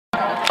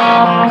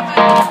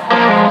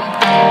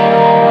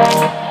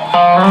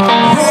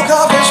Woke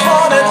up this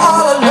morning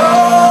all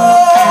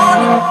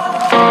alone.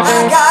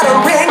 I got a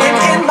ringing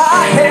in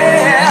my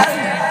head.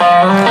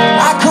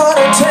 I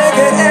couldn't take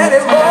it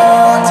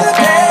anymore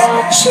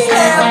today. She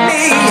left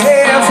me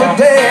here for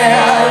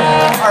dead.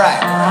 All right.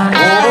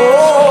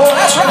 Oh,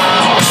 that's right.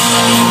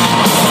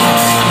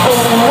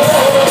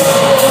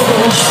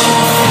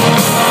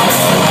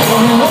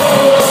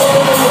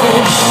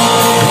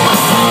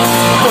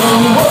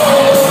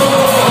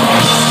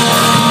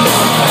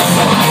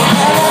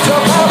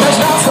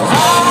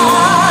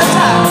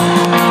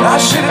 I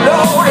should have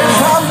known it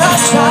from the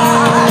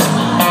start.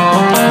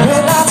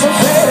 We're not so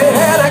faded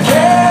and I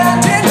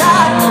can't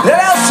deny that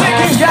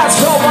Helsinki's got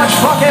so much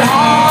fucking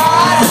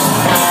heart.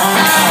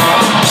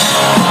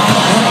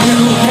 You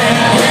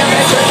can't hear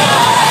me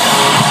tonight.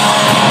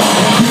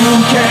 You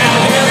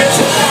can't hear me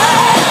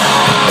tonight.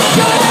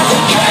 You'll have to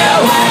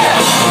carry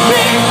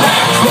me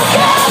back to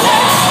Cali.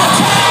 I'm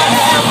tired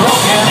and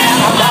broken and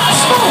I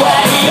lost my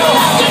way. You'll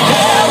have to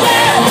carry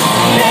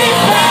me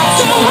back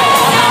to where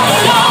I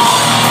belong.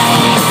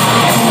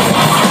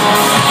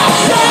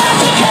 You'll have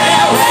to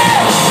carry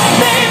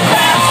me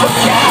back to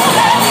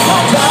Cali. I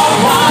don't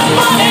want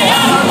money,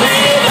 I don't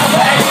need a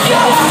bank.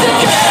 You'll have to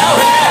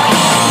carry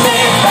me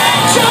back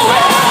to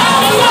where I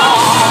belong.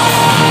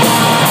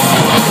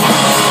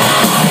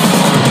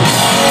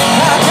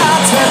 I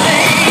got to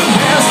leave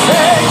this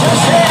thing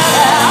just here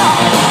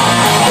now.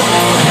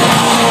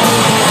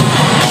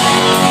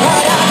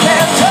 But I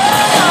can't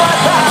turn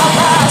around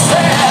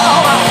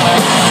myself.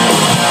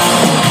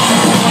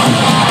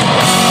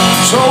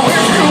 So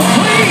if you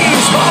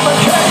please, mama,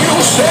 can you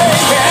stay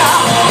here?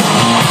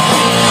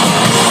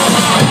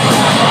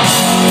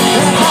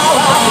 And how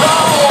I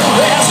know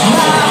this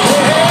might be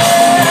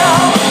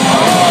hell.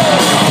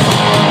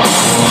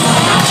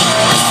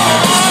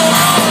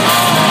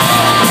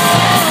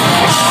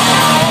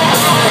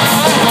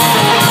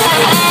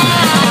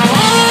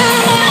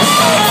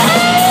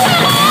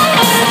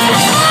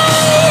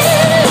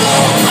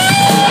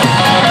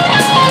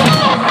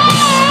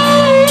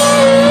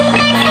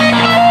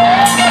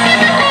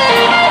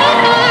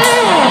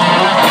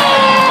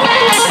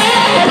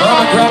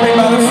 Mama grabbed me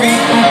by the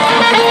feet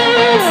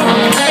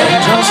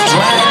and just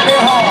dragged me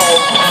home.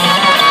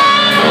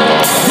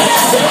 You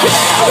have to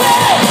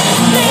carry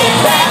me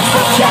back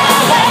from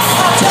Cali.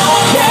 I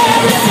don't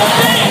care if the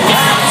thing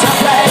comes to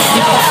play.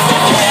 You'll have to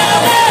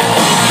carry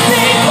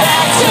me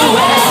back to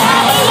where I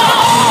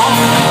belong.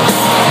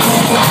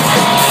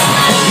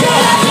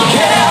 You'll have to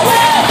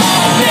carry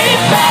me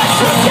back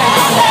from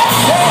Cali.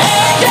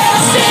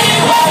 Can't see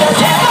where the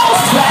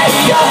devils play.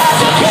 You'll have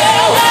to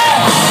carry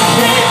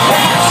me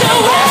back to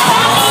where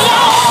I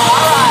belong.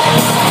 Alright.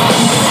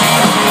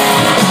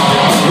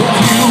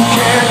 If you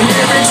can't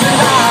hear me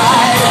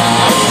tonight,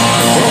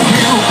 if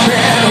you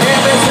can't hear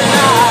me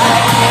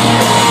tonight,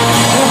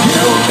 if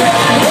you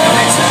can't hear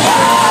me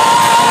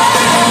tonight,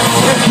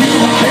 if you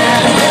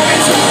can't hear me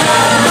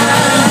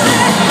tonight,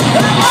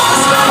 I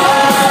lost my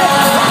way,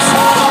 I'm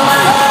so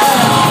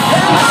alone,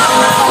 and I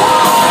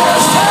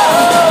want so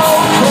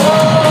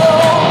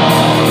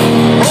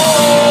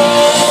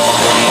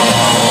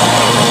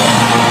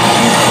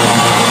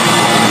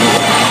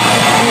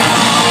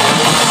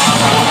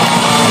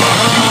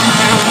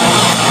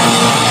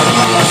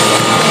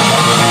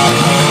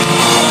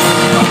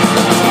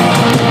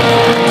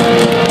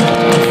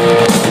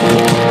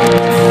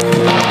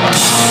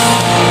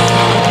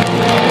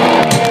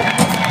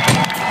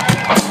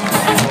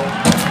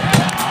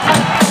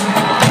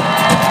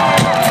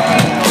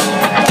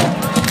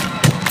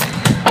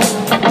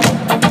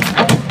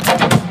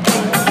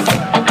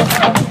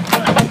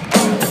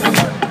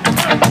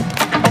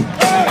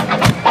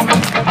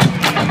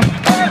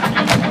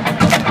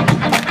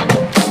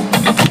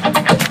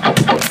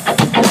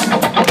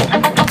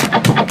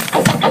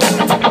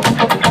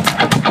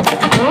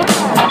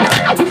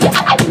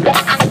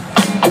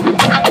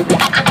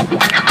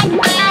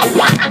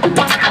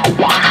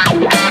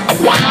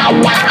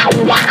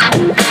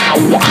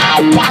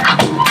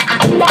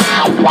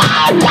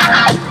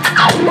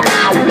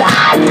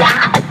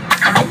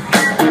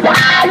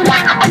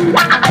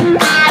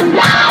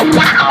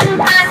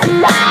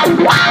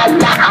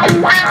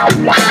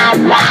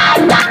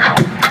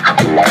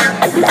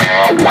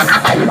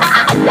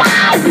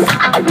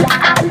Wow.